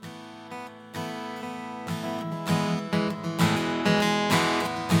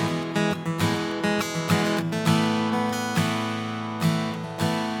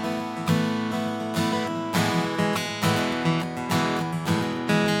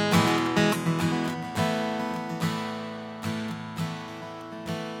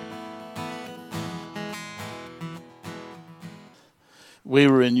We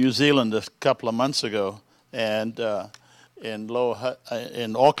were in New Zealand a couple of months ago, and in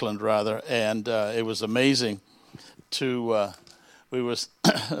Auckland rather, and it was amazing. We was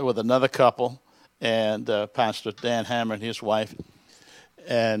with another couple, and Pastor Dan Hammer and his wife,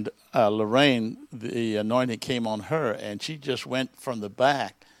 and Lorraine. The anointing came on her, and she just went from the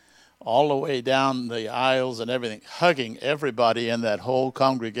back all the way down the aisles and everything, hugging everybody in that whole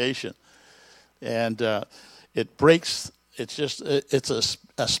congregation, and it breaks. It's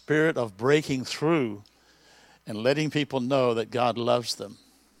a spirit of breaking through and letting people know that God loves them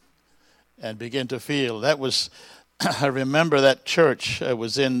and begin to feel. That was, I remember that church. It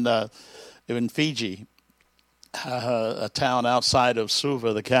was in Fiji, a town outside of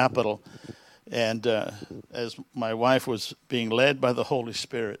Suva, the capital. And as my wife was being led by the Holy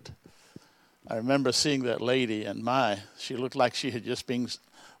Spirit, I remember seeing that lady, and she looked like she had just been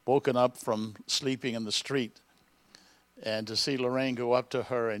woken up from sleeping in the street. And to see Lorraine go up to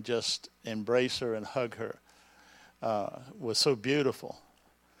her and just embrace her and hug her was so beautiful.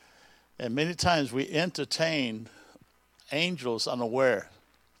 And many times we entertain angels unaware.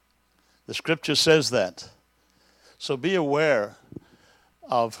 The scripture says that. So be aware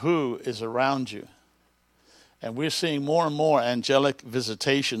of who is around you. And we're seeing more and more angelic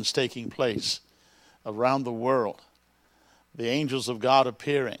visitations taking place around the world. The angels of God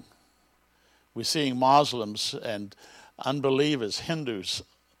appearing. We're seeing Muslims and unbelievers, Hindus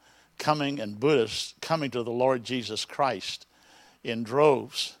coming, and Buddhists coming to the Lord Jesus Christ in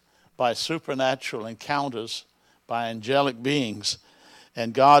droves by supernatural encounters by angelic beings.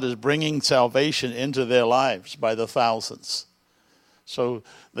 And God is bringing salvation into their lives by the thousands. So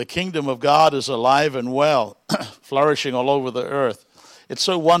the kingdom of God is alive and well, flourishing all over the earth. It's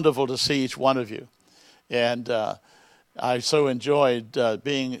so wonderful to see each one of you. And I so enjoyed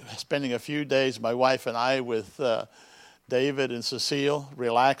spending a few days, my wife and I, with David and Cecile,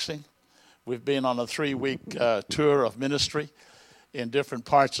 relaxing. We've been on a 3-week tour of ministry in different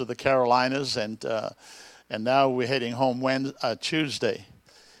parts of the Carolinas, and now we're heading home Tuesday.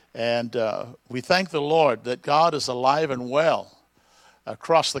 And we thank the Lord that God is alive and well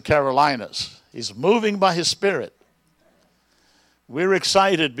across the Carolinas. He's moving by His Spirit. We're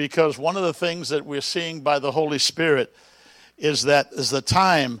excited because one of the things that we're seeing by the Holy Spirit is the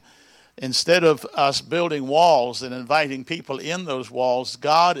time. Instead of us building walls and inviting people in those walls,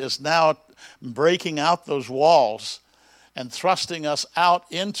 God is now breaking out those walls and thrusting us out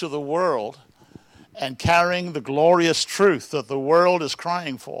into the world and carrying the glorious truth that the world is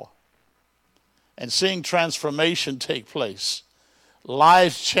crying for and seeing transformation take place,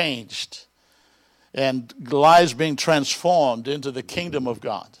 lives changed, and lives being transformed into the kingdom of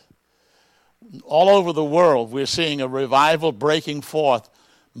God. All over the world, we're seeing a revival breaking forth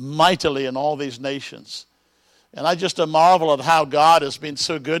mightily in all these nations. And I just marvel at how God has been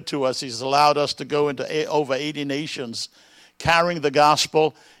so good to us. He's allowed us to go into over 80 nations, carrying the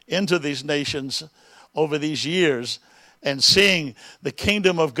gospel into these nations over these years, and seeing the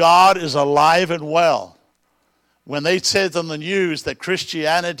kingdom of God is alive and well. When they said on the news that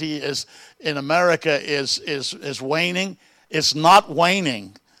Christianity is in America is waning, it's not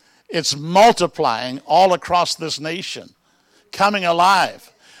waning. It's multiplying all across this nation, coming alive.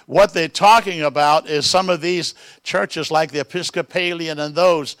 What they're talking about is some of these churches like the Episcopalian and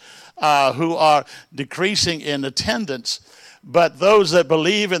those who are decreasing in attendance, but those that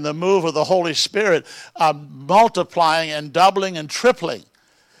believe in the move of the Holy Spirit are multiplying and doubling and tripling.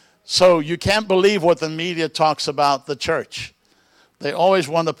 So you can't believe what the media talks about the church. They always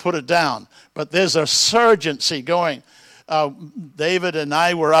want to put it down, but there's a surgency going. David and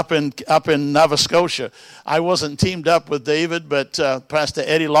I were up in Nova Scotia. I wasn't teamed up with David, but Pastor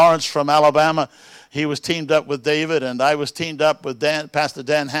Eddie Lawrence from Alabama, he was teamed up with David, and I was teamed up with Pastor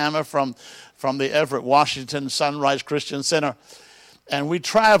Dan Hammer from the Everett, Washington Sunrise Christian Center. And we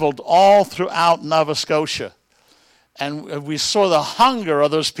traveled all throughout Nova Scotia, and we saw the hunger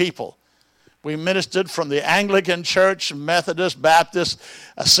of those people. We ministered from the Anglican Church, Methodist, Baptist,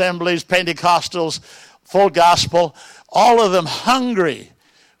 Assemblies, Pentecostals, full gospel, all of them hungry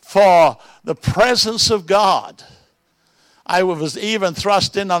for the presence of God. I was even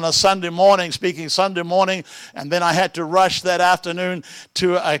thrust in on a Sunday morning, speaking Sunday morning, and then I had to rush that afternoon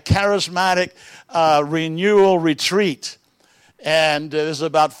to a charismatic renewal retreat. And there's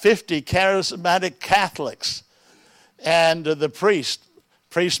about 50 charismatic Catholics and the priest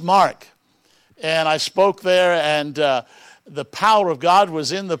Mark. And I spoke there, and the power of God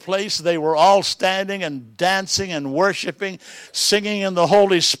was in the place. They were all standing and dancing and worshiping, singing in the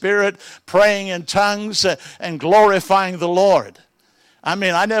Holy Spirit, praying in tongues, and glorifying the Lord. I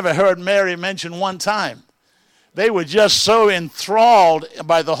mean, I never heard Mary mentioned one time. They were just so enthralled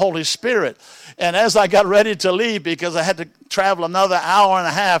by the Holy Spirit. And as I got ready to leave, because I had to travel another hour and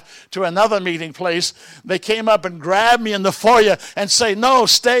a half to another meeting place, they came up and grabbed me in the foyer and say, no,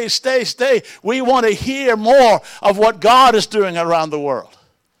 stay, stay, stay. We want to hear more of what God is doing around the world.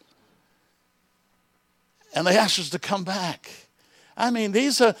 And they asked us to come back. I mean,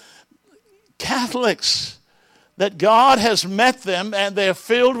 these are Catholics that God has met them and they're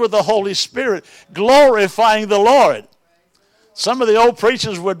filled with the Holy Spirit, glorifying the Lord. Some of the old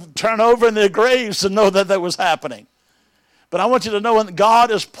preachers would turn over in their graves to know that that was happening. But I want you to know that God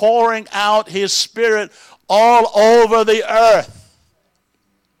is pouring out his Spirit all over the earth.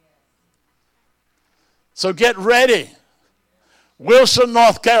 So get ready, Wilson,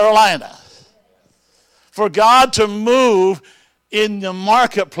 North Carolina, for God to move in the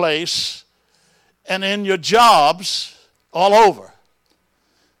marketplace and in your jobs all over.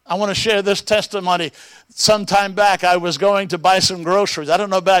 I want to share this testimony. Sometime back, I was going to buy some groceries. I don't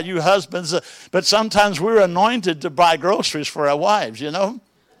know about you husbands, but sometimes we're anointed to buy groceries for our wives, you know?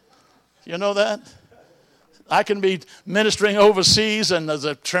 You know that? I can be ministering overseas and there's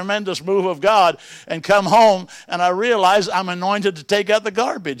a tremendous move of God and come home and I realize I'm anointed to take out the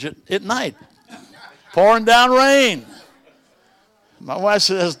garbage at night. Pouring down rain. My wife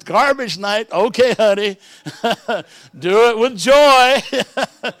says, garbage night. Okay, honey. Do it with joy.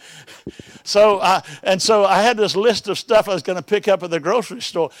 So I had this list of stuff I was going to pick up at the grocery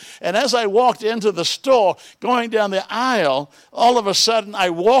store. And as I walked into the store, going down the aisle, all of a sudden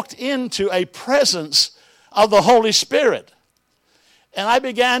I walked into a presence of the Holy Spirit. And I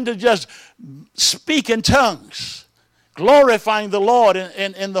began to just speak in tongues, glorifying the Lord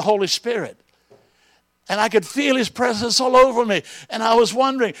in the Holy Spirit. And I could feel his presence all over me. And I was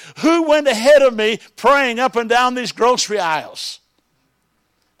wondering, who went ahead of me praying up and down these grocery aisles?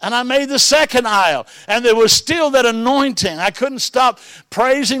 And I made the second aisle. And there was still that anointing. I couldn't stop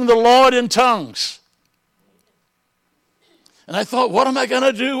praising the Lord in tongues. And I thought, what am I going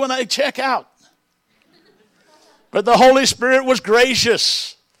to do when I check out? But the Holy Spirit was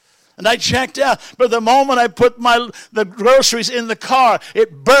gracious. And I checked out. But the moment I put the groceries in the car,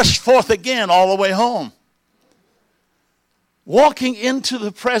 it burst forth again all the way home. Walking into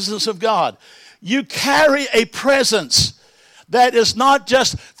the presence of God. You carry a presence that is not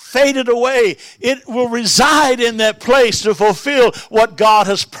just faded away. It will reside in that place to fulfill what God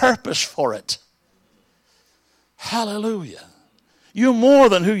has purposed for it. Hallelujah. You're more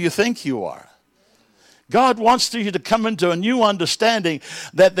than who you think you are. God wants you to come into a new understanding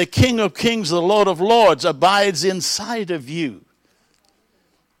that the King of Kings, the Lord of Lords, abides inside of you.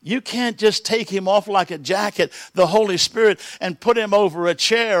 You can't just take him off like a jacket, the Holy Spirit, and put him over a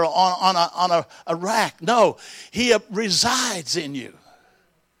chair on a rack. No, he resides in you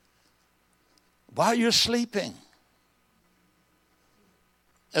while you're sleeping.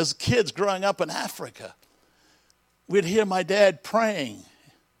 As kids growing up in Africa, we'd hear my dad praying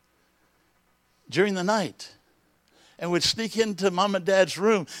during the night. And we'd sneak into Mom and Dad's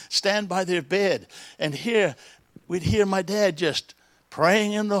room, stand by their bed, and we'd hear my dad just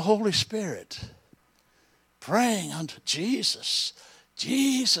praying in the Holy Spirit. Praying unto Jesus,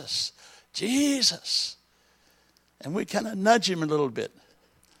 Jesus, Jesus. And we kind of nudge him a little bit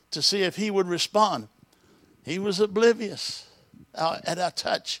to see if he would respond. He was oblivious at our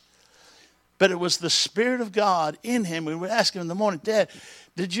touch. But it was the Spirit of God in him. We would ask him in the morning, Dad,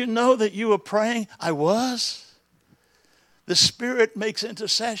 did you know that you were praying? I was. The Spirit makes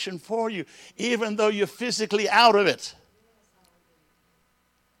intercession for you, even though you're physically out of it.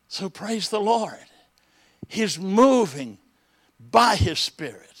 So praise the Lord. He's moving by his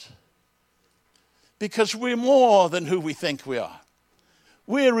Spirit. Because we're more than who we think we are.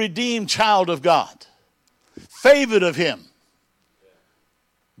 We're a redeemed child of God. Favored of him.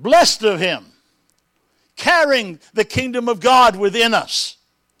 Blessed of him. Carrying the kingdom of God within us.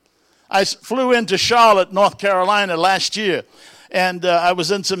 I flew into Charlotte, North Carolina last year. And I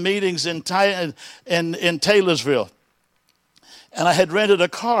was in some meetings in Taylorsville. And I had rented a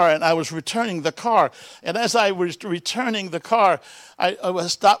car, and I was returning the car. And as I was returning the car, I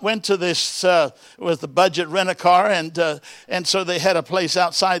went to this, it was the budget rent-a-car, and so they had a place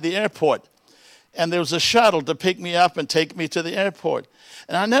outside the airport. And there was a shuttle to pick me up and take me to the airport.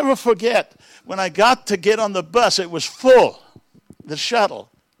 And I'll never forget, when I got to get on the bus, it was full, the shuttle.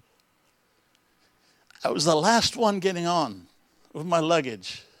 I was the last one getting on with my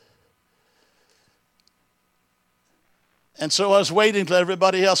luggage. And so I was waiting till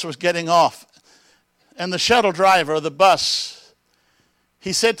everybody else was getting off. And the shuttle driver of the bus,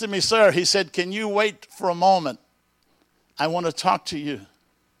 he said to me, sir, he said, can you wait for a moment? I want to talk to you.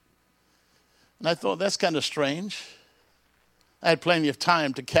 And I thought, that's kind of strange. I had plenty of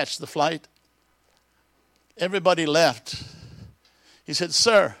time to catch the flight. Everybody left. He said,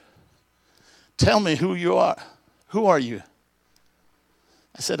 "Sir, tell me who you are. Who are you?"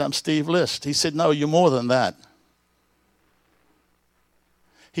 I said, "I'm Steve List." He said, "No, you're more than that."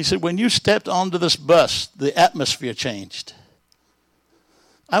 He said, "When you stepped onto this bus, the atmosphere changed.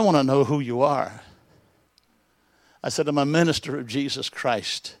 I want to know who you are." I said, "I'm a minister of Jesus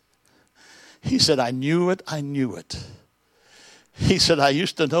Christ." He said, "I knew it, I knew it." He said, "I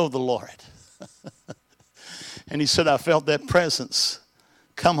used to know the Lord." And he said, "I felt that presence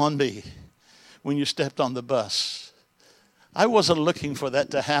come on me when you stepped on the bus." I wasn't looking for that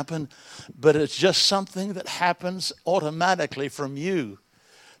to happen, but it's just something that happens automatically from you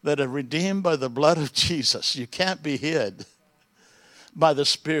that are redeemed by the blood of Jesus. You can't be hid by the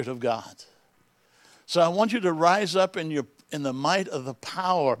Spirit of God. So I want you to rise up in the might of the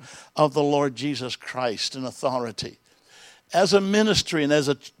power of the Lord Jesus Christ in authority. As a ministry and as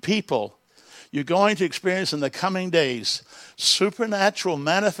a people, you're going to experience in the coming days supernatural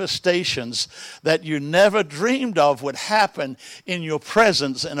manifestations that you never dreamed of would happen in your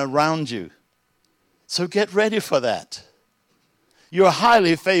presence and around you. So get ready for that. You're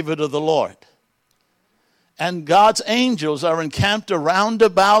highly favored of the Lord. And God's angels are encamped around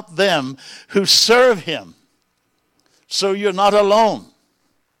about them who serve him. So you're not alone.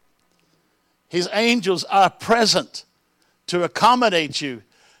 His angels are present to accommodate you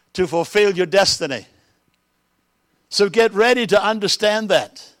to fulfill your destiny. So get ready to understand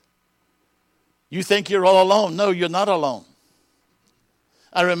that. You think you're all alone. No, you're not alone.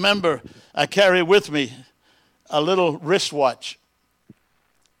 I remember I carry with me a little wristwatch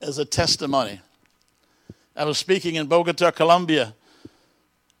as a testimony. I was speaking in Bogota, Colombia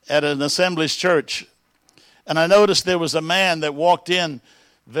at an Assemblies church, and I noticed there was a man that walked in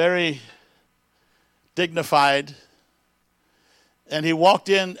very dignified, and he walked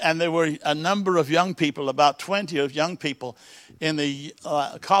in, and there were a number of young people, about 20 of young people in the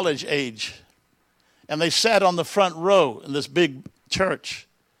college age. And they sat on the front row in this big church.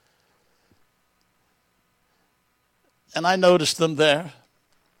 And I noticed them there.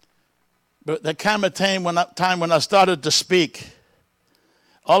 But there came a time when I started to speak.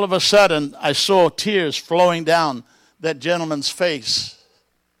 All of a sudden, I saw tears flowing down that gentleman's face.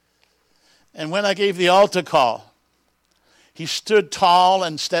 And when I gave the altar call, he stood tall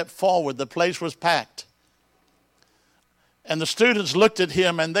and stepped forward. The place was packed. And the students looked at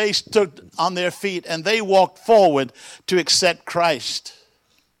him, and they stood on their feet, and they walked forward to accept Christ.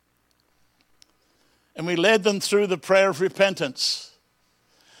 And we led them through the prayer of repentance.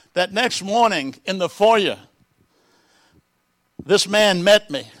 That next morning in the foyer, this man met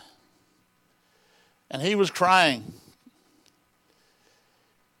me, and he was crying.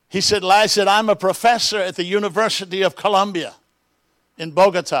 He said, "I'm a professor at the University of Colombia in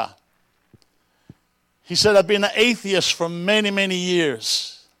Bogota." He said, "I've been an atheist for many, many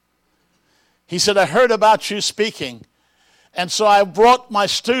years." He said, "I heard about you speaking, and so I brought my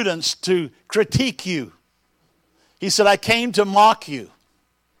students to critique you." He said, "I came to mock you."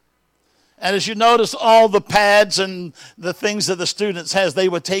 And as you notice, all the pads and the things that the students has, they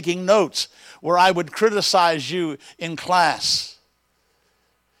were taking notes where I would criticize you in class.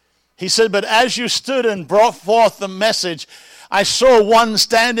 He said, "But as you stood and brought forth the message, I saw one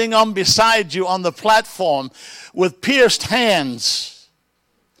standing on beside you on the platform with pierced hands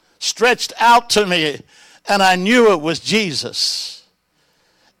stretched out to me, and I knew it was Jesus."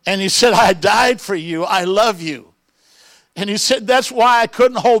 And he said, "I died for you. I love you." And he said, "That's why I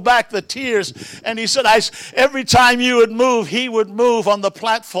couldn't hold back the tears." And he said, every time you would move, he would move on the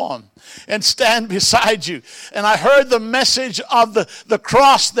platform and stand beside you. And I heard the message of the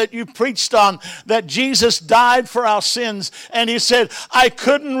cross that you preached on, that Jesus died for our sins. And he said, "I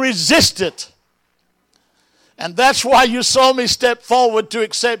couldn't resist it. And that's why you saw me step forward to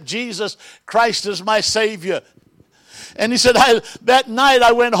accept Jesus Christ as my Savior." And he said, that night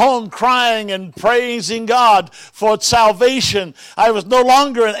I went home crying and praising God for salvation. I was no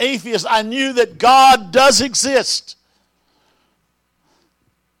longer an atheist. I knew that God does exist.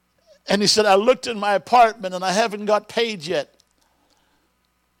 And he said, "I looked in my apartment and I haven't got paid yet."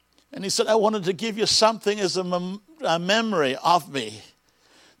 And he said, "I wanted to give you something as a memory of me,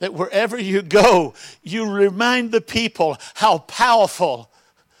 that wherever you go, you remind the people how powerful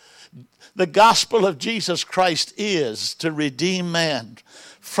the gospel of Jesus Christ is to redeem man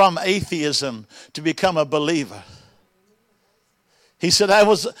from atheism to become a believer." He told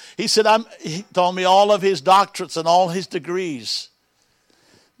me all of his doctorates and all his degrees.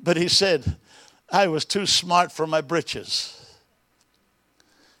 But he said, "I was too smart for my britches."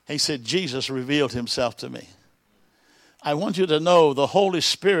 He said, Jesus revealed himself to me. I want you to know the Holy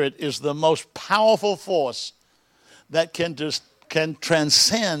Spirit is the most powerful force that can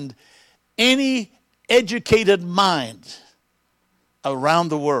transcend any educated mind around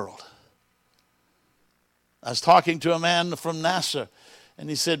the world. I was talking to a man from NASA, and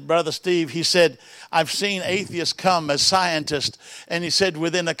he said, Brother Steve, he said, I've seen atheists come as scientists. And he said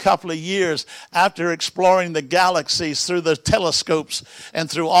within a couple of years, after exploring the galaxies through the telescopes and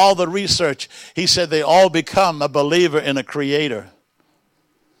through all the research, he said they all become a believer in a creator.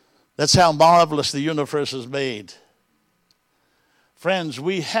 That's how marvelous the universe is made. Friends,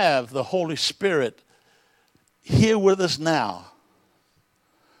 we have the Holy Spirit here with us now.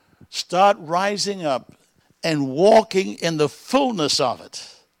 Start rising up and walking in the fullness of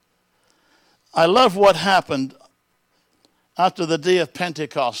it. I love what happened after the day of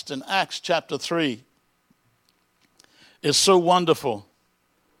Pentecost in Acts chapter 3. It's so wonderful.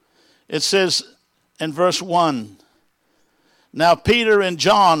 It says in verse 1, Now Peter and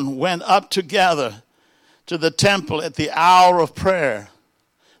John went up together to the temple at the hour of prayer,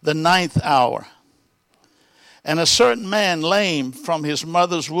 the 9th hour. And a certain man, lame from his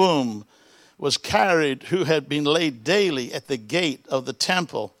mother's womb, was carried, who had been laid daily at the gate of the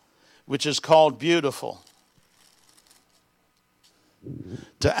temple, which is called Beautiful,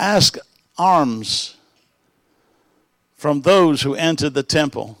 to ask alms from those who entered the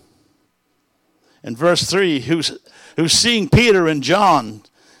temple. In verse 3, who seeing Peter and John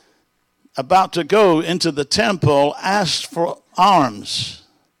about to go into the temple, asked for alms.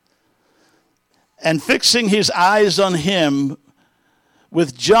 And fixing his eyes on him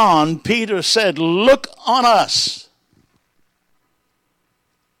with John, Peter said, Look on us.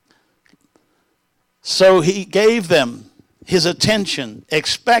 So he gave them his attention,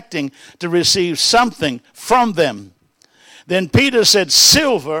 expecting to receive something from them. Then Peter said,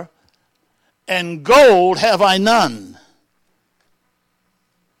 Silver and gold have I none,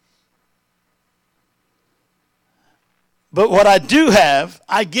 but what I do have,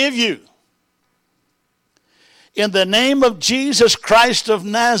 I give you. In the name of Jesus Christ of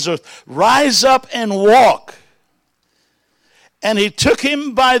Nazareth, rise up and walk. And he took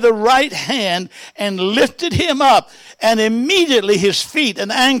him by the right hand and lifted him up. And immediately his feet and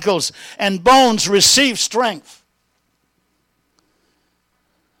ankles and bones received strength.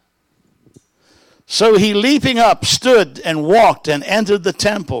 So he, leaping up, stood and walked and entered the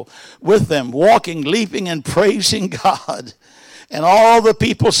temple with them, walking, leaping, and praising God. And all the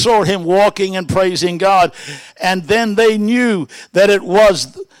people saw him walking and praising God. And then they knew that it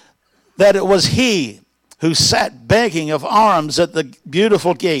was he who sat begging of alms at the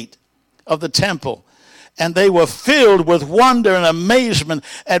Beautiful gate of the temple. And they were filled with wonder and amazement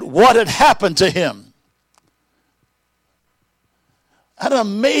at what had happened to him. An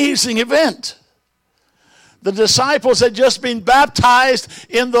amazing event. The disciples had just been baptized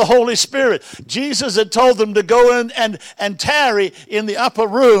in the Holy Spirit. Jesus had told them to go in and tarry in the upper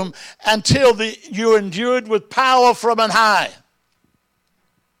room until you endured with power from on high.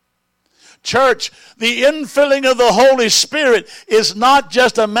 Church, the infilling of the Holy Spirit is not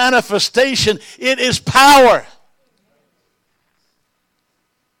just a manifestation, it is power.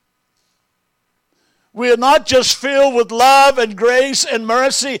 We are not just filled with love and grace and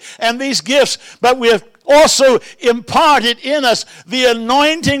mercy and these gifts, but we have also imparted in us the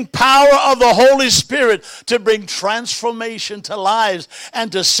anointing power of the Holy Spirit to bring transformation to lives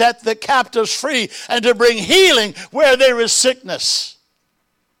and to set the captives free and to bring healing where there is sickness.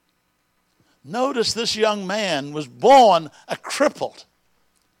 Notice this young man was born a crippled.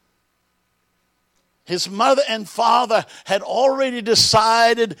 His mother and father had already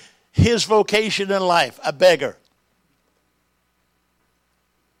decided his vocation in life, a beggar.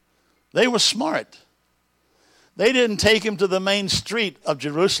 They were smart. They didn't take him to the main street of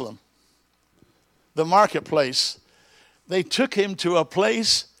Jerusalem, the marketplace. They took him to a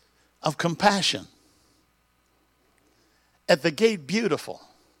place of compassion. At the gate Beautiful.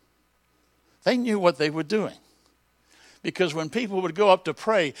 They knew what they were doing. Because when people would go up to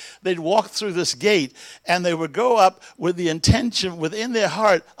pray, they'd walk through this gate and they would go up with the intention within their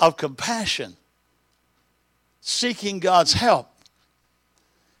heart of compassion, seeking God's help.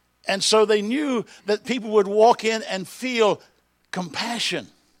 And so they knew that people would walk in and feel compassion.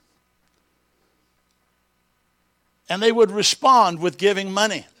 And they would respond with giving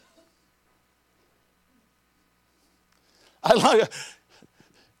money. I like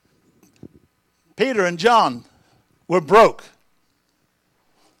Peter and John were broke.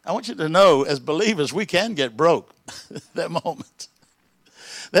 I want you to know, as believers, we can get broke at that moment.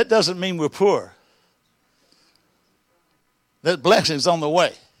 That doesn't mean we're poor. That blessing's on the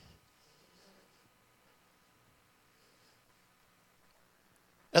way.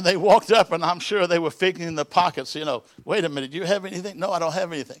 And they walked up, and I'm sure they were figuring in the pockets, wait a minute, do you have anything? No, I don't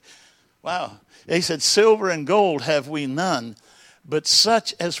have anything. Wow. He said, silver and gold have we none, but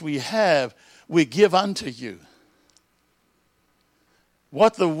such as we have, we give unto you.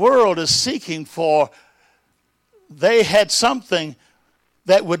 What the world is seeking for, they had something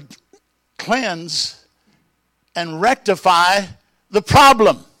that would cleanse and rectify the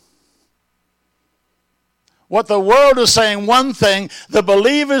problem. What the world is saying one thing, the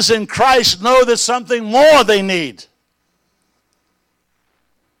believers in Christ know there's something more they need.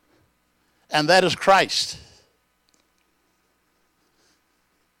 And that is Christ.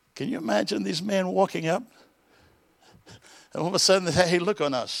 Can you imagine these men walking up? And all of a sudden they say, hey, look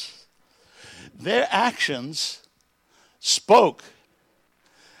on us. Their actions spoke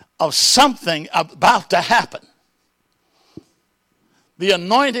of something about to happen. The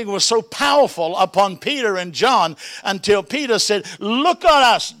anointing was so powerful upon Peter and John until Peter said, look on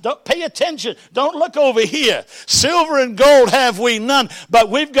us. Don't pay attention. Don't look over here. Silver and gold have we none,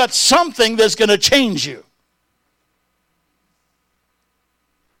 but we've got something that's going to change you.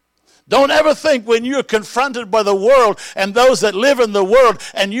 Don't ever think when you're confronted by the world and those that live in the world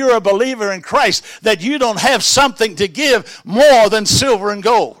and you're a believer in Christ that you don't have something to give more than silver and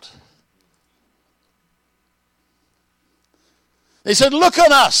gold. They said, look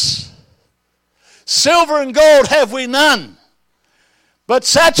on us. Silver and gold have we none. But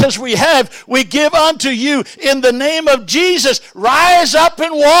such as we have, we give unto you in the name of Jesus. Rise up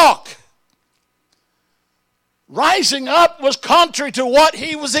and walk. Rising up was contrary to what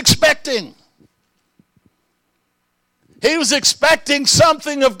he was expecting. He was expecting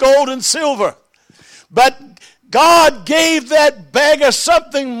something of gold and silver. But God gave that beggar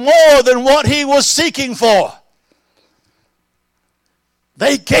something more than what he was seeking for.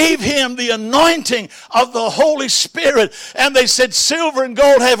 They gave him the anointing of the Holy Spirit. And they said, silver and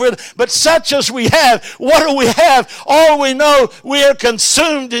gold have we, but such as we have. What do we have? All we know, we are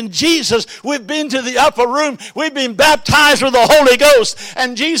consumed in Jesus. We've been to the upper room. We've been baptized with the Holy Ghost.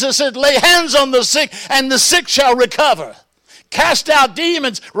 And Jesus said, lay hands on the sick, and the sick shall recover. Cast out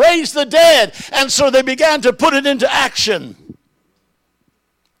demons, raise the dead. And so they began to put it into action.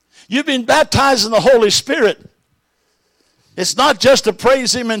 You've been baptized in the Holy Spirit. It's not just to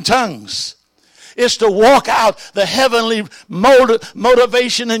praise him in tongues. It's to walk out the heavenly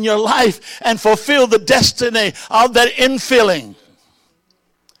motivation in your life and fulfill the destiny of that infilling.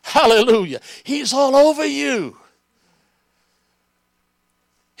 Hallelujah. He's all over you.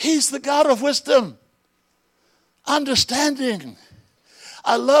 He's the God of wisdom, understanding.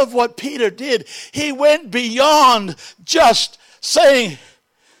 I love what Peter did. He went beyond just saying,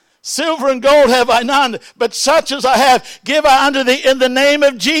 silver and gold have I none, but such as I have, give I unto thee in the name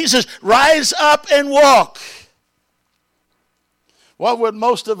of Jesus. Rise up and walk. What would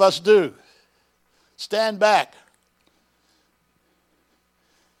most of us do? Stand back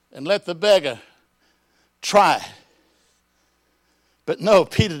and let the beggar try. But no,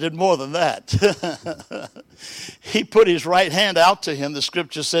 Peter did more than that. He put his right hand out to him, the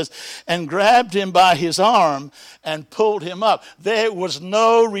scripture says, and grabbed him by his arm and pulled him up. There was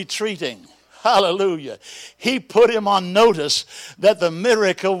no retreating. Hallelujah. He put him on notice that the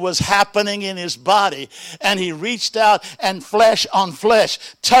miracle was happening in his body. And he reached out and flesh on flesh,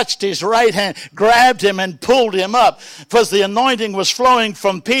 touched his right hand, grabbed him and pulled him up. Because the anointing was flowing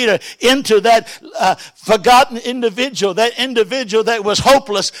from Peter into that forgotten individual, that individual that was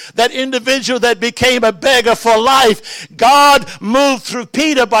hopeless, that individual that became a beggar for life. God moved through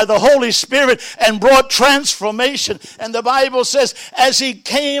Peter by the Holy Spirit and brought transformation. And the Bible says, as he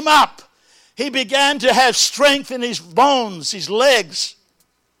came up, he began to have strength in his bones, his legs.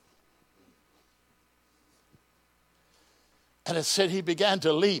 And it said he began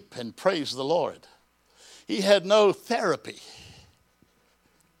to leap and praise the Lord. He had no therapy.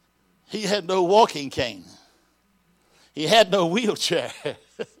 He had no walking cane. He had no wheelchair.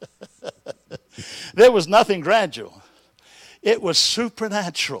 There was nothing gradual. It was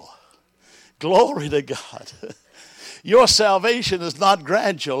supernatural. Glory to God. Your salvation is not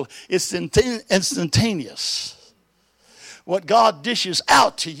gradual, it's instantaneous. What God dishes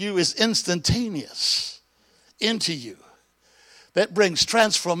out to you is instantaneous into you. That brings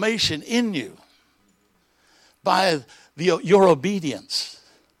transformation in you by your obedience.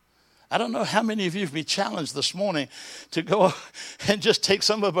 I don't know how many of you have been challenged this morning to go and just take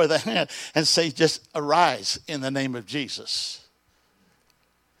somebody by the hand and say, just arise in the name of Jesus.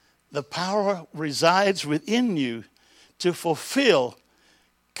 The power resides within you to fulfill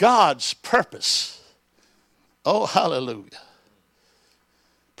God's purpose. Oh, hallelujah.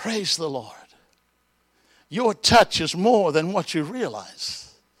 Praise the Lord. Your touch is more than what you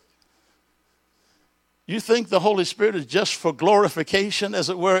realize. You think the Holy Spirit is just for glorification, as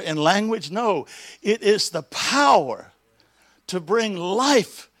it were, in language? No, it is the power to bring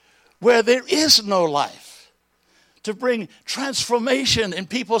life where there is no life, to bring transformation in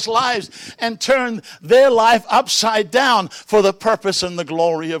people's lives and turn their life upside down for the purpose and the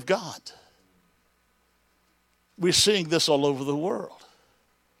glory of God. We're seeing this all over the world.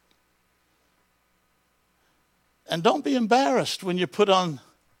 And don't be embarrassed when you put on.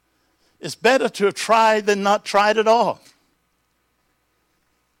 It's better to have tried than not tried at all.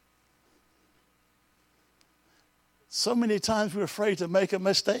 So many times we're afraid to make a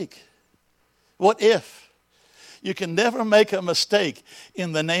mistake. What if? You can never make a mistake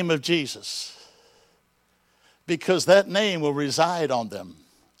in the name of Jesus, because that name will reside on them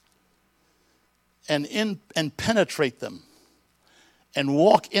and penetrate them and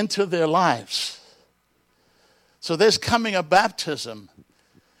walk into their lives. So there's coming a baptism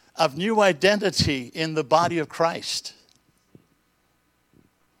of new identity in the body of Christ.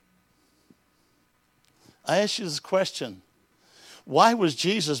 I ask you this question. Why was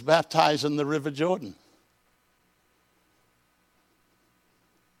Jesus baptized in the River Jordan?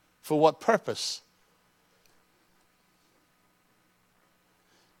 For what purpose?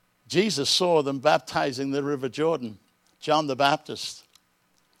 Jesus saw them baptizing the River Jordan, John the Baptist.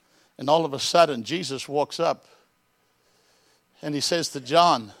 And all of a sudden, Jesus walks up and he says to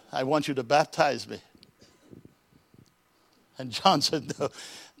John, I want you to baptize me. And John said,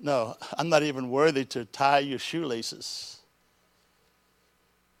 no, I'm not even worthy to tie your shoelaces.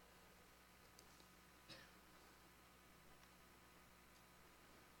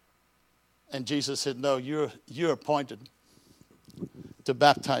 And Jesus said, no, you're appointed to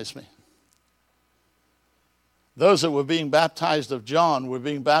baptize me. Those that were being baptized of John were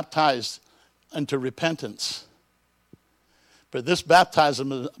being baptized into repentance. But this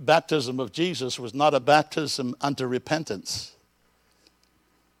baptism of Jesus was not a baptism unto repentance.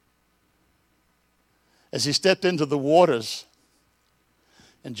 As he stepped into the waters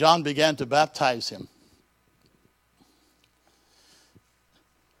and John began to baptize him,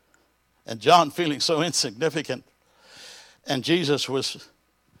 and John feeling so insignificant, and Jesus was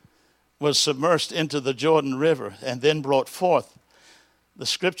submerged into the Jordan River and then brought forth, the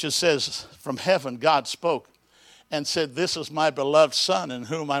scripture says, from heaven God spoke and said, this is my beloved Son in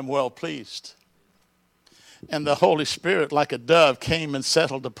whom I'm well pleased. And the Holy Spirit, like a dove, came and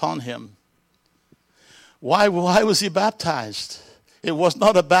settled upon him. Why was he baptized? It was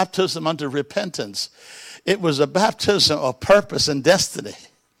not a baptism unto repentance. It was a baptism of purpose and destiny.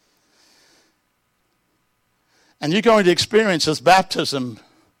 And you're going to experience this baptism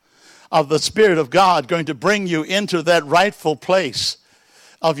of the Spirit of God going to bring you into that rightful place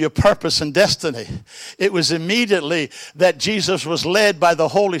of your purpose and destiny. It was immediately that Jesus was led by the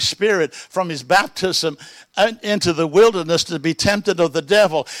Holy Spirit from his baptism into the wilderness to be tempted of the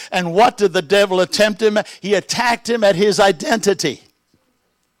devil. And what did the devil attempt him? He attacked him at his identity.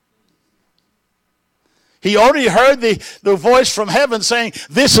 He already heard the voice from heaven saying,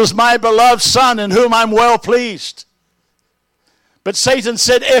 this is my beloved Son in whom I'm well pleased. But Satan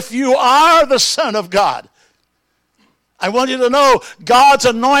said, if you are the Son of God, I want you to know God's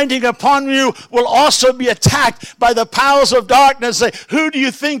anointing upon you will also be attacked by the powers of darkness. Say, who do you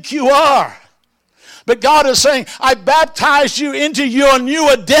think you are? But God is saying, I baptized you into your new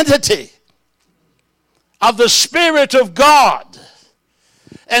identity of the Spirit of God.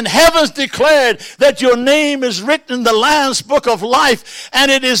 And heavens declared that your name is written in the Lamb's book of life,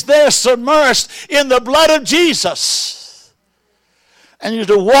 and it is there submerged in the blood of Jesus. And you're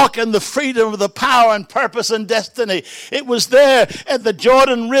to walk in the freedom of the power and purpose and destiny. It was there at the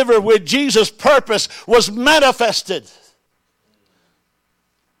Jordan River where Jesus' purpose was manifested.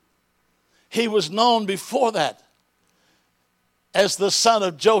 He was known before that as the son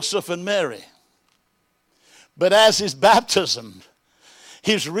of Joseph and Mary. But as his baptism,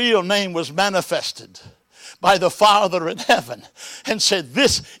 his real name was manifested by the Father in heaven and said,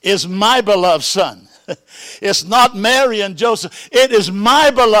 this is my beloved Son. It's not Mary and Joseph. It is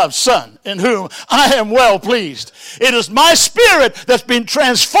my beloved Son in whom I am well pleased. It is my spirit that's been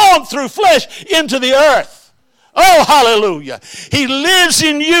transformed through flesh into the earth. Oh, hallelujah. He lives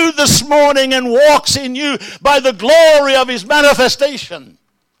in you this morning and walks in you by the glory of his manifestation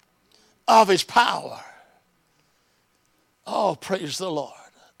of his power. Oh, praise the Lord.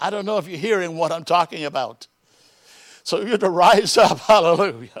 I don't know if you're hearing what I'm talking about. So you're to rise up.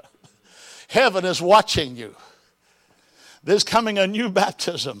 Hallelujah. Heaven is watching you. There's coming a new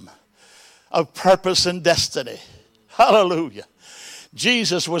baptism of purpose and destiny. Hallelujah.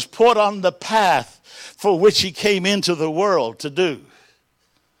 Jesus was put on the path for which he came into the world to do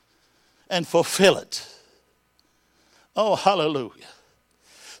and fulfill it. Oh, hallelujah.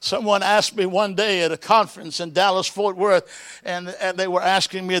 Someone asked me one day at a conference in Dallas, Fort Worth, and they were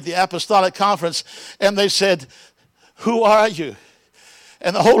asking me at the Apostolic Conference, and they said, who are you?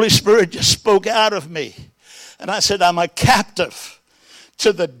 And the Holy Spirit just spoke out of me. And I said, I'm a captive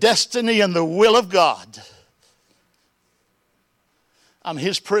to the destiny and the will of God. I'm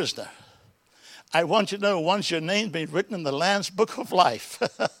his prisoner. I want you to know, once your name's been written in the Lamb's Book of Life,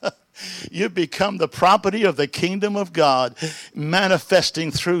 you become the property of the kingdom of God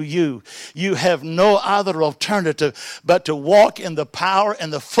manifesting through you. You have no other alternative but to walk in the power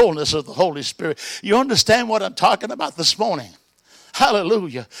and the fullness of the Holy Spirit. You understand what I'm talking about this morning?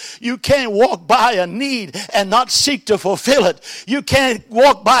 Hallelujah. You can't walk by a need and not seek to fulfill it. You can't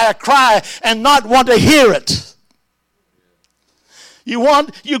walk by a cry and not want to hear it.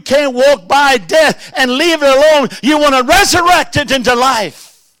 You can't walk by death and leave it alone. You want to resurrect it into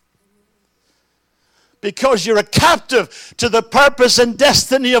life. Because you're a captive to the purpose and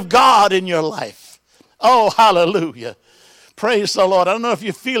destiny of God in your life. Oh, hallelujah. Praise the Lord. I don't know if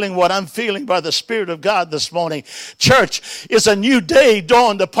you're feeling what I'm feeling by the Spirit of God this morning. Church, it's a new day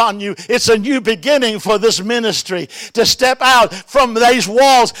dawned upon you. It's a new beginning for this ministry to step out from these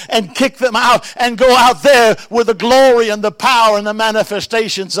walls and kick them out and go out there with the glory and the power and the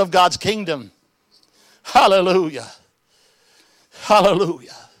manifestations of God's kingdom. Hallelujah.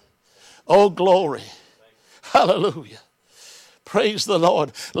 Hallelujah. Oh, glory. Hallelujah. Praise the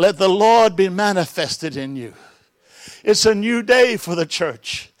Lord. Let the Lord be manifested in you. It's a new day for the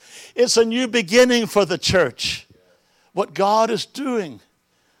church. It's a new beginning for the church. What God is doing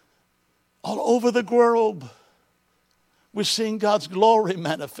all over the globe, we're seeing God's glory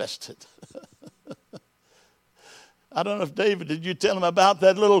manifested. I don't know if David, did you tell him about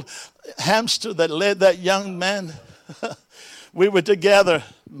that little hamster that led that young man? We were together.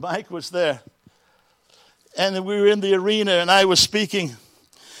 Mike was there. And we were in the arena, and I was speaking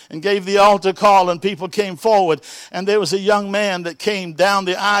and gave the altar call, and people came forward. And there was a young man that came down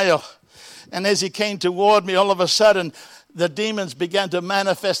the aisle. And as he came toward me, all of a sudden, the demons began to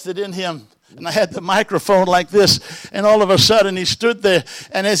manifest it in him. And I had the microphone like this. And all of a sudden, he stood there.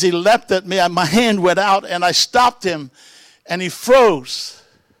 And as he leapt at me, my hand went out, and I stopped him. And he froze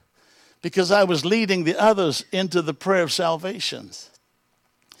because I was leading the others into the prayer of salvation.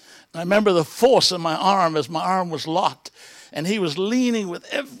 I remember the force in my arm as my arm was locked. And he was leaning with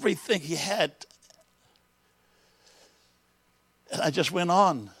everything he had. And I just went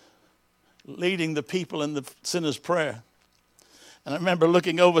on leading the people in the sinner's prayer. And I remember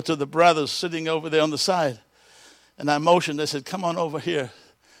looking over to the brothers sitting over there on the side. And I motioned, I said, come on over here.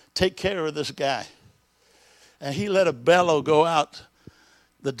 Take care of this guy. And he let a bellow go out.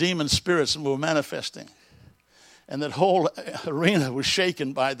 The demon spirits were manifesting. And that whole arena was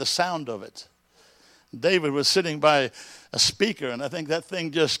shaken by the sound of it. David was sitting by a speaker, and I think that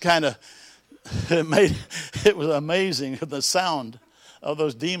thing just kind of it was amazing, the sound of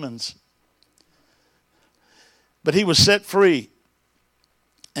those demons. But he was set free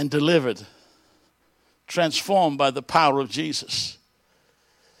and delivered, transformed by the power of Jesus.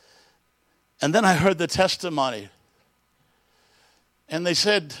 And then I heard the testimony. And they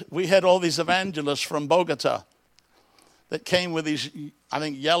said, we had all these evangelists from Bogota that came with these, I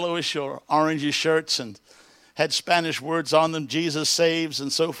think, yellowish or orangey shirts and had Spanish words on them, Jesus saves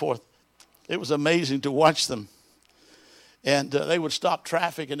and so forth. It was amazing to watch them. And they would stop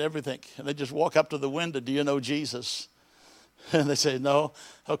traffic and everything. And they'd just walk up to the window, do you know Jesus? And they say, no.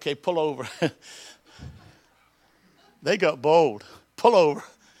 Okay, pull over. They got bold. Pull over.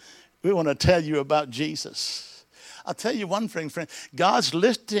 We want to tell you about Jesus. I'll tell you one thing, friend. God's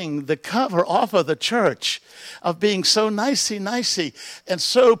lifting the cover off of the church of being so nicey and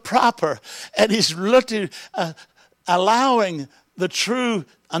so proper. And he's looking, allowing the true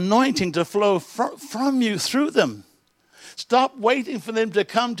anointing to flow from you through them. Stop waiting for them to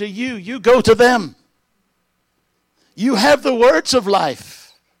come to you. You go to them. You have the words of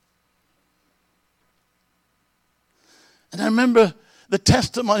life. And I remember the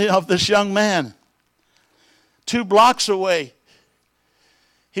testimony of this young man. 2 blocks away,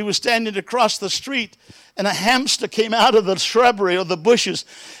 he was standing across the street, and a hamster came out of the shrubbery or the bushes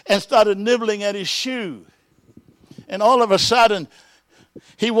and started nibbling at his shoe. And all of a sudden,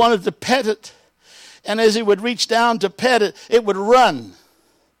 he wanted to pet it. And as he would reach down to pet it, it would run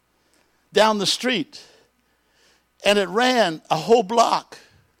down the street. And it ran a whole block.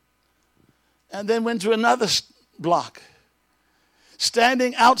 And then went to another block.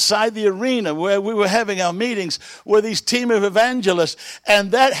 Standing outside the arena where we were having our meetings were these team of evangelists.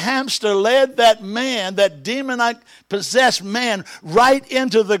 And that hamster led that man, that demonic-possessed man, right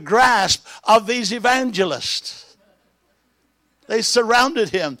into the grasp of these evangelists. They surrounded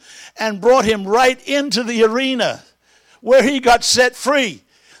him and brought him right into the arena where he got set free.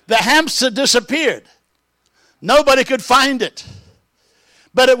 The hamster disappeared. Nobody could find it.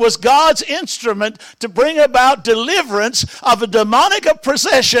 But it was God's instrument to bring about deliverance of a demonic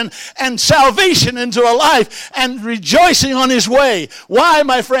possession and salvation into a life and rejoicing on his way. Why,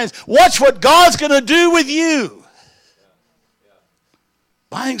 my friends? Watch what God's going to do with you.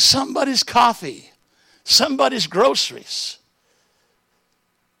 Buying somebody's coffee, somebody's groceries,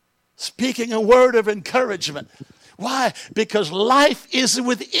 speaking a word of encouragement. Why? Because life is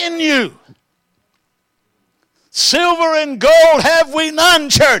within you. Silver and gold have we none,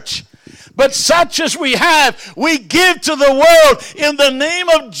 church. But such as we have, we give to the world in the name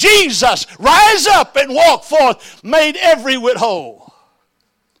of Jesus. Rise up and walk forth, made every whit whole.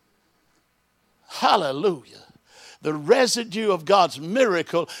 Hallelujah. The residue of God's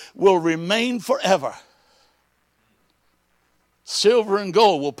miracle will remain forever. Silver and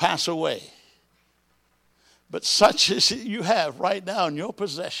gold will pass away. But such as you have right now in your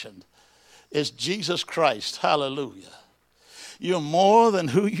possession is Jesus Christ. Hallelujah. You're more than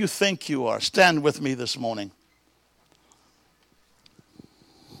who you think you are. Stand with me this morning.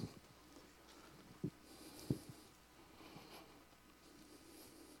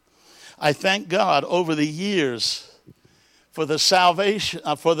 I thank God over the years for the salvation,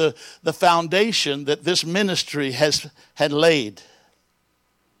 for the foundation that this ministry had laid.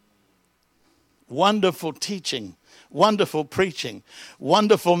 Wonderful teaching, wonderful preaching,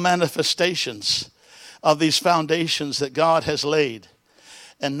 wonderful manifestations of these foundations that God has laid.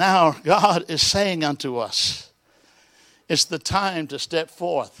 And now God is saying unto us, it's the time to step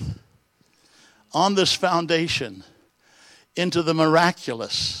forth on this foundation into the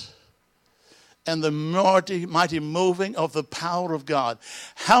miraculous and the mighty moving of the power of God.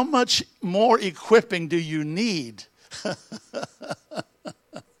 How much more equipping do you need?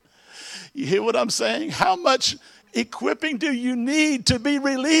 You hear what I'm saying? How much equipping do you need to be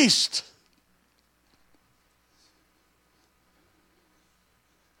released?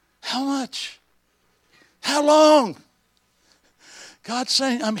 How much? How long? God's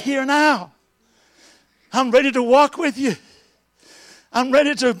saying, I'm here now. I'm ready to walk with you. I'm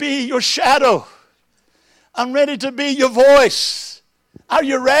ready to be your shadow. I'm ready to be your voice. Are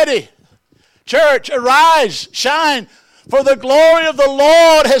you ready? Church, arise, shine, for the glory of the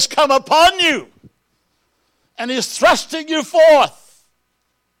Lord has come upon you and is thrusting you forth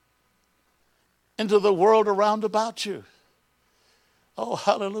into the world around about you. Oh,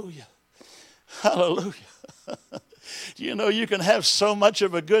 hallelujah. Hallelujah. You know, you can have so much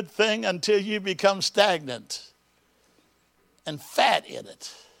of a good thing until you become stagnant and fat in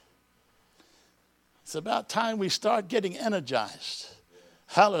it. It's about time we start getting energized.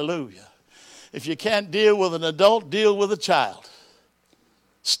 Hallelujah. If you can't deal with an adult, deal with a child.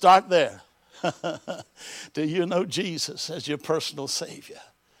 Start there. Do you know Jesus as your personal Savior?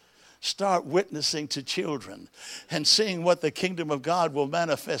 Start witnessing to children and seeing what the kingdom of God will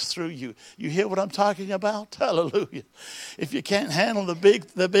manifest through you. You hear what I'm talking about? Hallelujah. If you can't handle the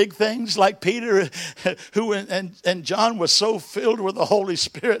big things like Peter who and John was so filled with the Holy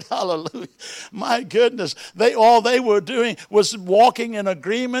Spirit. Hallelujah. My goodness. All they were doing was walking in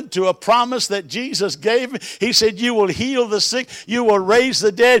agreement to a promise that Jesus gave. He said, you will heal the sick. You will raise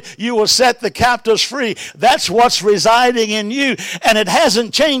the dead. You will set the captives free. That's what's residing in you. And it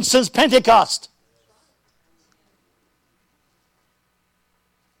hasn't changed since Pentecost.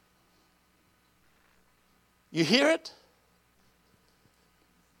 You hear it?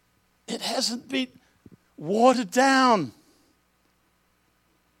 It hasn't been watered down.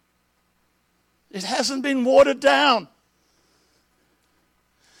 It hasn't been watered down.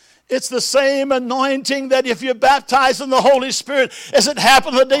 It's the same anointing that if you're baptized in the Holy Spirit as it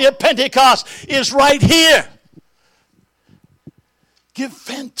happened the day of Pentecost is right here. Give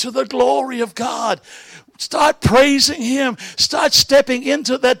vent to the glory of God. Start praising Him. Start stepping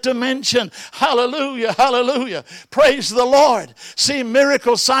into that dimension. Hallelujah, hallelujah. Praise the Lord. See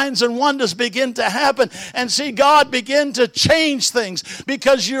miracles, signs, and wonders begin to happen. And see God begin to change things.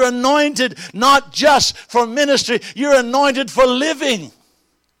 Because you're anointed not just for ministry. You're anointed for living.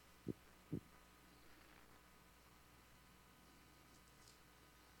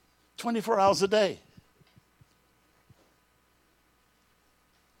 "24 hours a day."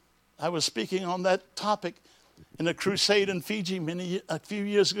 I was speaking on that topic in a crusade in Fiji a few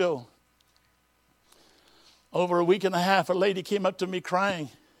years ago. Over a week and a half, a lady came up to me crying.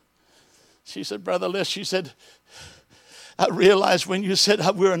 She said, "Brother Liss," she said, "I realized when you said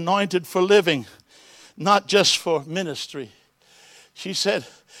we're anointed for living, not just for ministry." She said,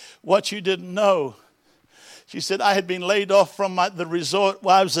 "What you didn't know," She said, I had been laid off from the resort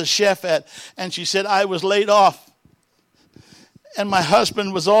where I was a chef at. And she said, I was laid off. And my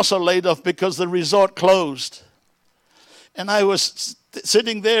husband was also laid off because the resort closed. And I was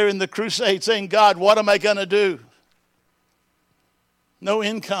sitting there in the crusade saying, God, what am I going to do? No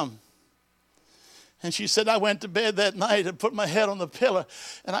income. And she said, I went to bed that night and put my head on the pillow.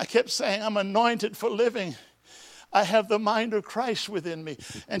 And I kept saying, I'm anointed for living. I have the mind of Christ within me.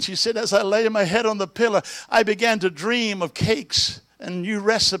 And she said, as I lay my head on the pillow, I began to dream of cakes and new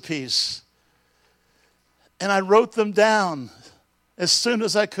recipes. And I wrote them down as soon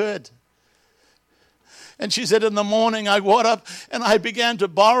as I could. And she said, in the morning I got up and I began to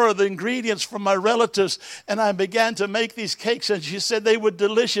borrow the ingredients from my relatives. And I began to make these cakes. And she said they were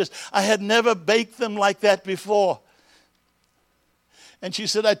delicious. I had never baked them like that before. And she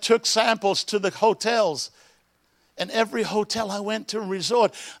said, I took samples to the hotels. And every hotel I went to,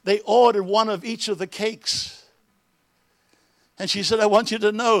 resort, they ordered one of each of the cakes. And she said, I want you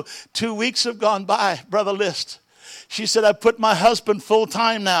to know, 2 weeks have gone by, Brother List. She said, I put my husband full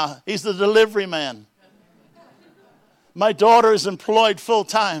time now. He's the delivery man. My daughter is employed full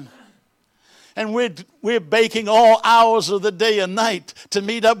time. And we're baking all hours of the day and night to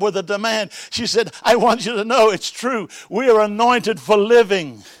meet up with the demand. She said, I want you to know it's true. We are anointed for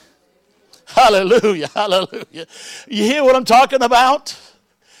living. Hallelujah, hallelujah. You hear what I'm talking about?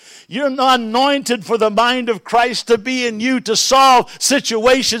 You're not anointed for the mind of Christ to be in you to solve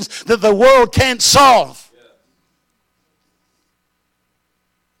situations that the world can't solve.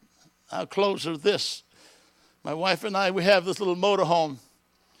 I'll close with this. My wife and I, we have this little motorhome.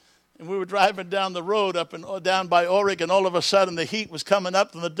 And we were driving down the road down by Oregon. All of a sudden, the heat was coming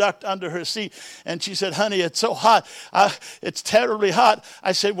up from the duct under her seat. And she said, honey, it's so hot. It's terribly hot.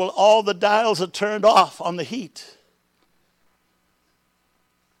 I said, well, all the dials are turned off on the heat.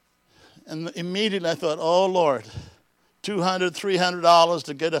 And immediately I thought, oh, Lord, $200, $300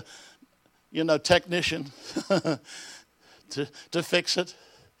 to get a technician to fix it.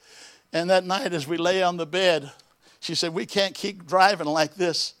 And that night as we lay on the bed, she said, we can't keep driving like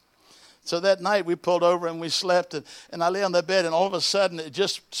this. So that night we pulled over and we slept, and I lay on the bed, and all of a sudden it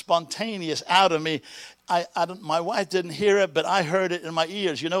just spontaneous out of me. My wife didn't hear it, but I heard it in my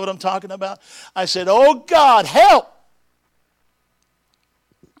ears. You know what I'm talking about? I said, oh God, help!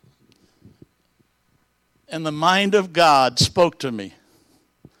 And the mind of God spoke to me.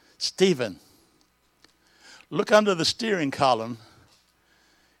 Stephen, look under the steering column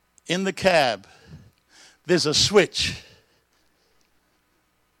in the cab. There's a switch.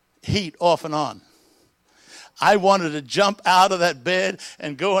 Heat off and on. I wanted to jump out of that bed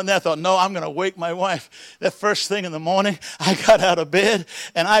and go in there. I thought, no, I'm going to wake my wife. That first thing in the morning, I got out of bed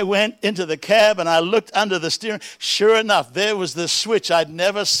and I went into the cab and I looked under the steering. Sure enough, there was this switch I'd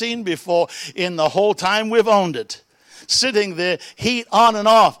never seen before in the whole time we've owned it. Sitting there, heat on and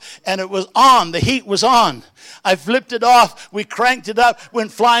off, and it was on. The heat was on. I flipped it off. We cranked it up,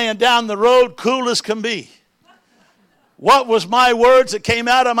 went flying down the road, cool as can be. What was my words that came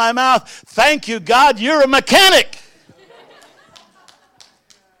out of my mouth? Thank you, God, you're a mechanic.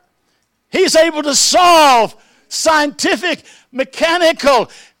 He's able to solve scientific,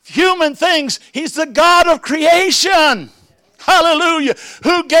 mechanical, human things. He's the God of creation. Hallelujah.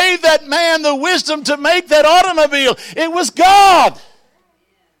 Who gave that man the wisdom to make that automobile? It was God.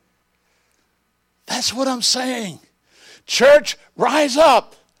 That's what I'm saying. Church, rise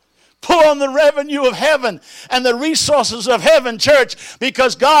up. Pull on the revenue of heaven and the resources of heaven, church,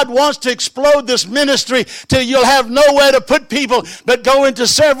 because God wants to explode this ministry till you'll have nowhere to put people but go into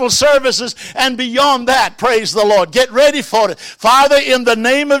several services and beyond that. Praise the Lord. Get ready for it. Father, in the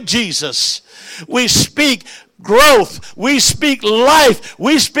name of Jesus, we speak growth. We speak life.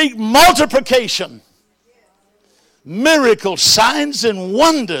 We speak multiplication. Miracles, signs, and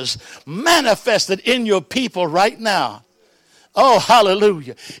wonders manifested in your people right now. Oh,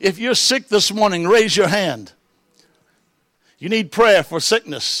 hallelujah. If you're sick this morning, raise your hand. You need prayer for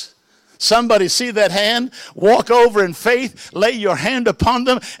sickness. Somebody see that hand? Walk over in faith, lay your hand upon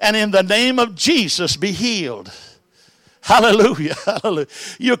them, and in the name of Jesus, be healed. Hallelujah, hallelujah.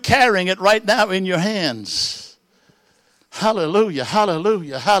 You're carrying it right now in your hands. Hallelujah,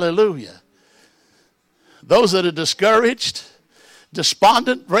 hallelujah, hallelujah. Those that are discouraged,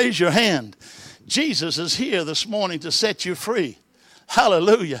 despondent, raise your hand. Jesus is here this morning to set you free.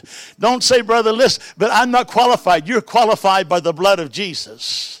 Hallelujah. Don't say, Brother List, but I'm not qualified. You're qualified by the blood of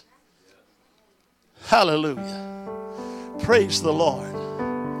Jesus. Hallelujah. Praise the Lord.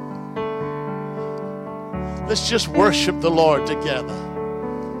 Let's just worship the Lord together.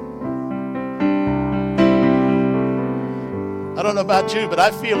 I don't know about you, but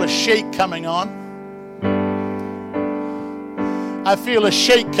I feel a shake coming on. I feel a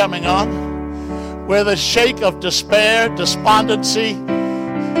shake coming on, where the shake of despair, despondency,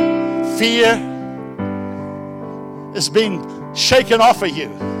 fear is being shaken off of you.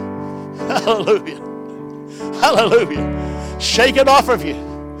 Hallelujah. Hallelujah. Shake it off of you.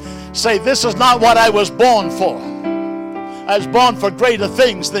 Say, this is not what I was born for. I was born for greater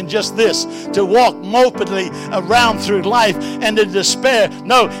things than just this, to walk mopedly around through life and in despair.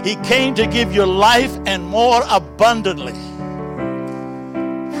 No, he came to give you life and more abundantly.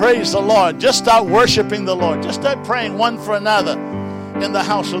 Praise the Lord. Just start worshiping the Lord. Just start praying one for another in the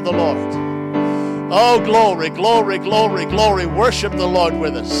house of the Lord. Oh, glory, glory, glory, glory. Worship the Lord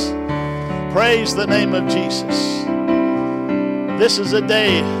with us. Praise the name of Jesus. This is a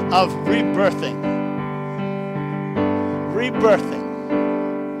day of rebirthing. Rebirthing.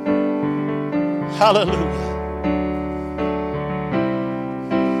 Hallelujah.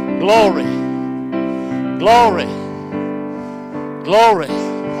 Glory. Glory. Glory.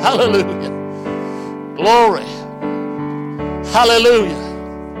 Hallelujah. Glory. Hallelujah.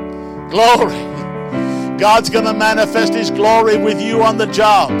 Glory. God's going to manifest his glory with you on the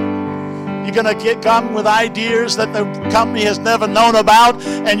job. You're going to come with ideas that the company has never known about,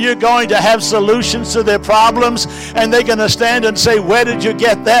 and you're going to have solutions to their problems, and they're going to stand and say, where did you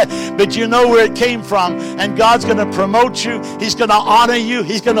get that? But you know where it came from, and God's going to promote you. He's going to honor you.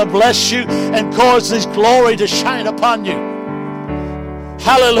 He's going to bless you and cause his glory to shine upon you.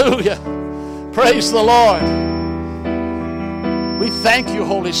 Hallelujah. Praise the Lord. We thank you,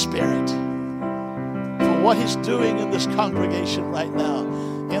 Holy Spirit, for what he's doing in this congregation right now.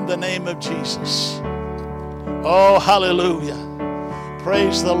 In the name of Jesus. Oh, hallelujah.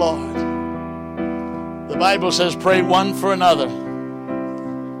 Praise the Lord. The Bible says, pray one for another.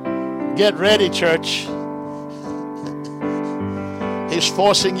 Get ready, church. He's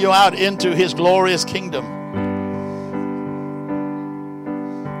forcing you out into his glorious kingdom.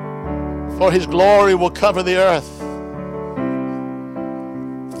 For his glory will cover the earth.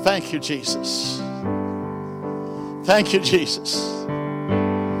 Thank you, Jesus. Thank you, Jesus.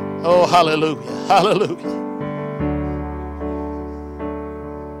 Oh, hallelujah, hallelujah.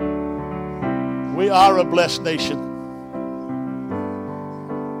 We are a blessed nation.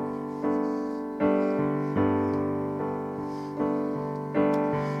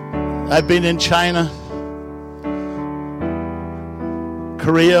 I've been in China,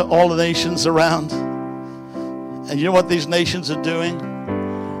 Korea, all the nations around. And you know what these nations are doing?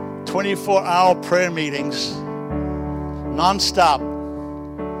 24-hour prayer meetings, non-stop.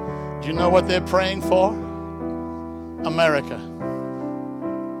 Do you know what they're praying for? America.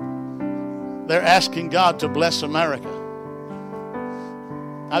 They're asking God to bless America.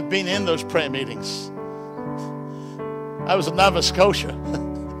 I've been in those prayer meetings. I was in Nova Scotia.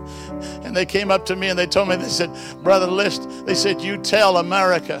 And they came up to me and they told me, they said, Brother List, they said, you tell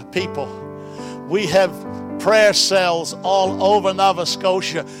America people, we have prayer cells all over Nova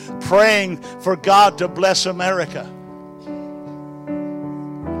Scotia praying for God to bless America.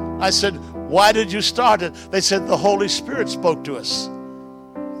 I said, why did you start it? They said, the Holy Spirit spoke to us.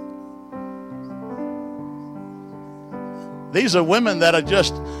 These are women that are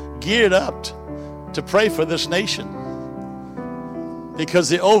just geared up to pray for this nation, because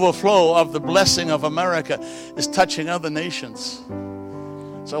the overflow of the blessing of America is touching other nations.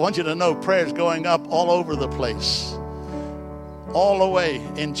 So I want you to know prayer is going up all over the place, all the way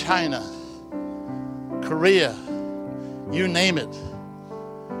in China, Korea, you name it.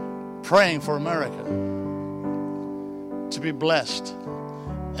 Praying for America to be blessed.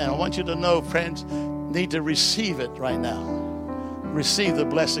 And I want you to know, friends, need to receive it right now. Receive the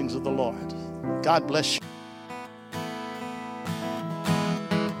blessings of the Lord. God bless you.